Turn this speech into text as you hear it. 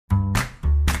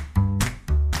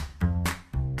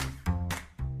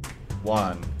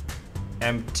1.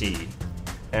 Empty,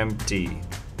 empty,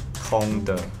 空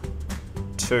的。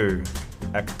2.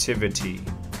 Activity,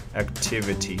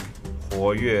 activity,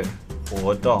 活跃，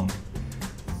活动。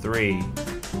3.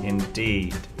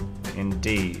 Indeed,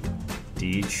 indeed,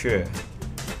 的确。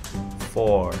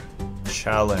4.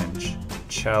 Challenge,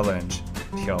 challenge,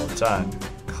 挑战，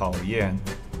考验。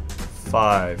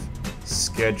5.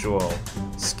 Schedule,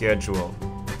 schedule,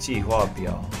 计划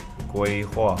表，规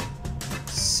划。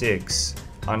6.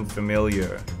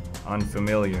 Unfamiliar,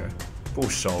 unfamiliar, 不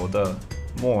熟的，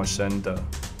陌生的。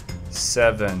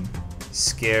7.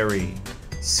 Scary,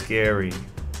 scary,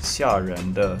 吓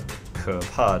人的，可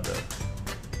怕的。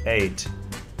8.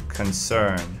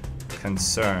 Concern,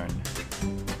 concern,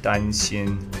 担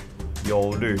心，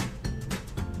忧虑。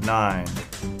9.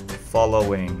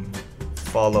 Following,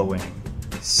 following,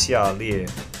 下列，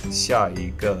下一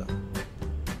个。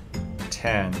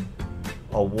10.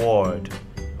 Award,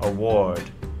 award,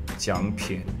 奖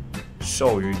品，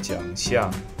授予奖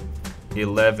项。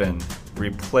11.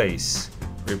 Replace,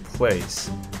 replace,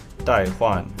 代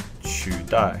换，取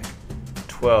代。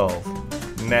12.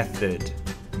 Method,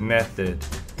 method,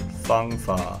 方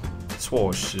法，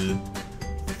措施。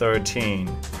13.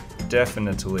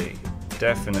 Definitely,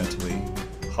 definitely,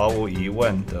 毫无疑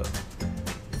问的。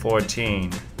14.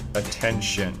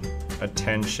 Attention,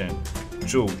 attention,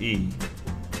 注意。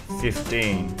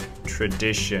15.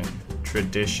 Tradition,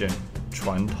 tradition,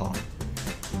 传统。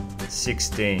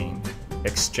16.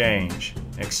 Exchange,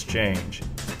 exchange,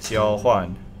 交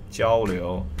换，交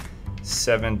流。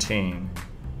17.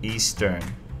 Eastern,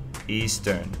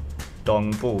 eastern,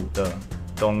 东部的，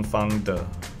东方的。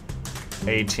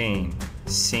18.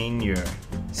 Senior,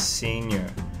 senior,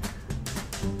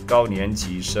 高年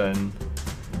级生。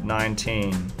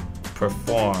19.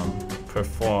 Perform,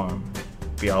 perform,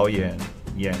 表演，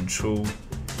演出。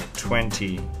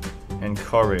20.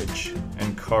 Encourage,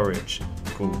 encourage,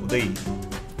 鼓励。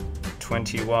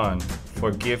21.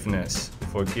 Forgiveness,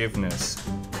 forgiveness,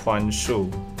 宽恕，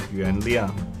原谅。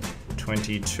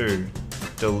22.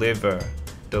 Deliver,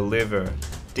 deliver,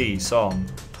 递送，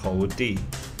投递。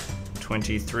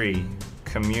23.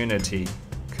 Community,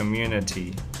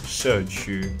 community, 社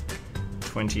区。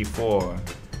24.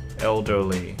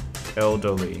 Elderly,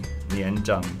 elderly, 年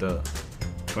长的。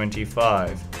25.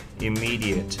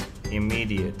 Immediate,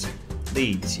 immediate,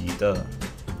 立即的。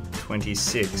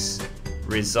26.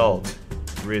 Result,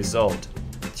 result,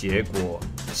 结果，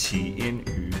起因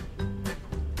于。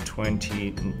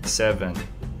27.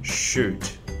 Shoot,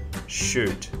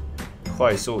 shoot,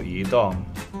 快速移动，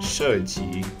射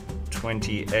击。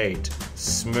28.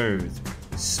 Smooth,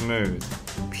 smooth,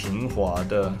 平滑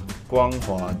的，光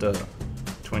滑的。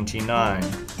29.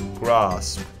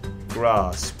 Grasp,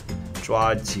 grasp,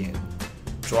 抓紧，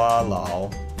抓牢。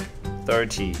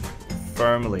30.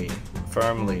 Firmly,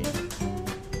 firmly,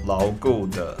 牢固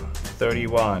的。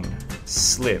31.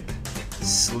 Slip,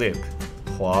 slip,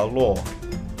 滑落。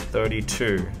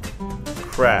32.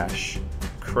 Crash,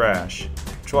 crash,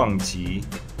 撞击，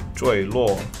坠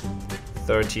落。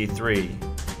33.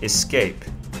 Escape,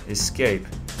 escape,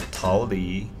 逃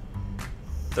离。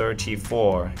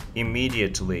34.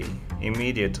 Immediately,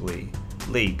 immediately,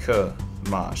 立刻，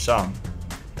马上。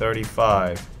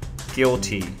35.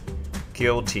 Guilty,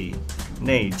 guilty,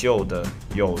 内疚的，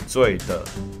有罪的。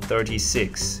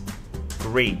36.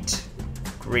 Greet,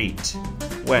 greet,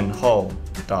 问候，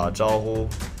打招呼。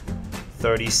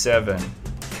37.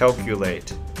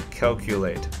 Calculate,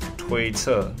 calculate, 推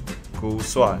测，估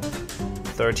算。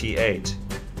38.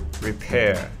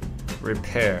 Repair,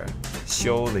 repair,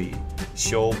 修理，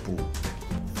修补。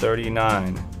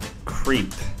39.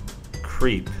 Creep,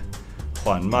 creep,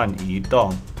 缓慢移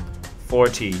动。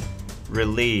40.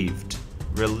 Relieved,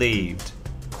 relieved,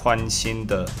 宽心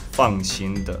的，放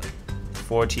心的。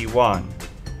41.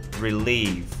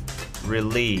 Relieve,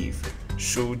 relieve,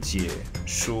 疏解，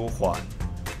舒缓。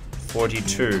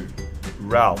42.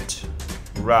 Route,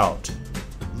 route,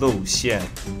 路线。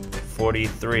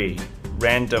43.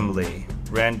 Randomly,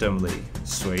 randomly,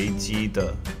 随机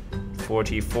的。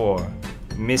44.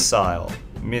 Missile,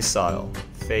 missile,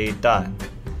 飞弹。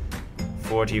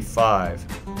45.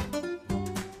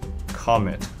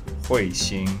 Comet, 彗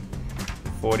星。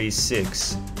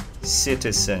46.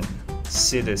 Citizen,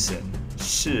 citizen,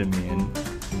 市民。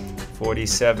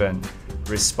47.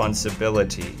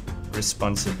 Responsibility,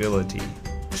 responsibility,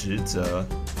 职责，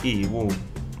义务。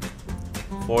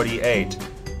48.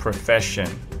 Profession,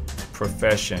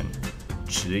 profession,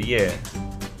 职业。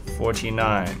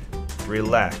49.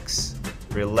 Relax,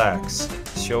 relax,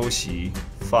 休息，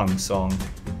放松。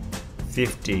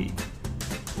50.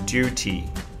 Duty,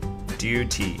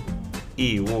 duty,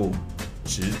 义务、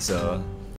职责